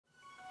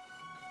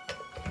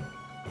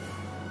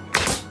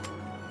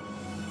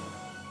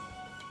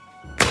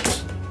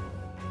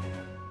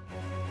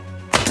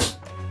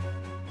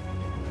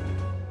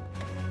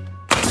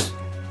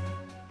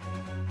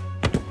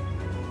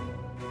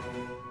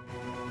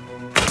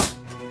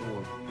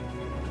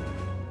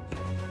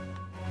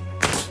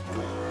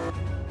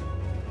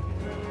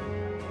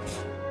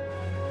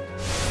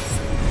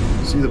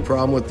See, the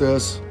problem with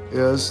this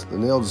is the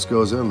nail just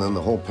goes in and then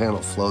the whole panel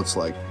floats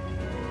like,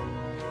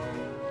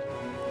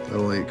 not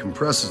only it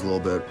compresses a little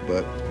bit,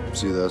 but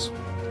see this?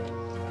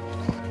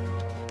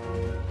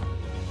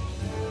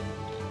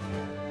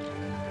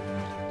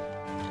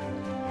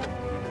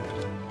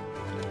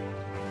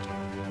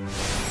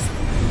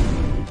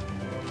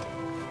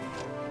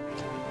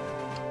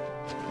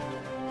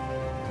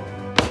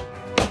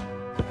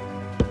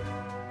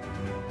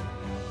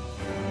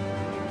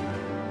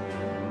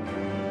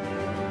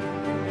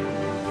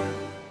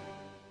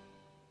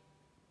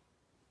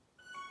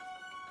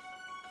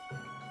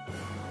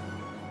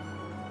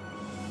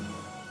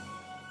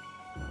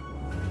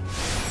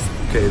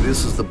 Okay,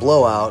 this is the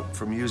blowout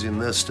from using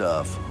this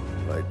stuff.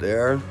 Right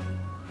there,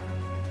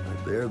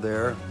 right there,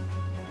 there,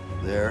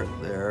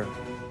 and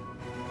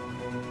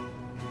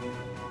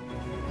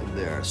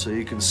there. So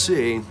you can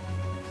see,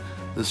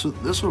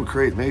 this will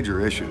create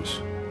major issues.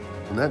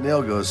 When that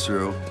nail goes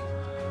through,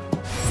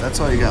 that's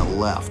all you got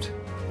left,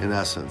 in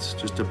essence.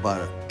 Just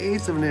about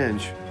 1/8 of an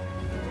inch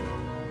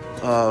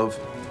of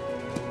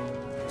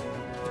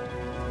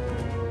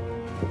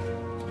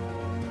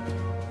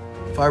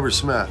fiber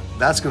cement.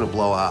 That's gonna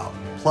blow out.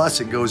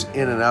 Plus it goes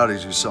in and out,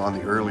 as you saw in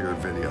the earlier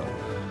video.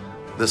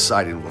 This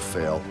siding will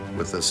fail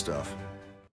with this stuff.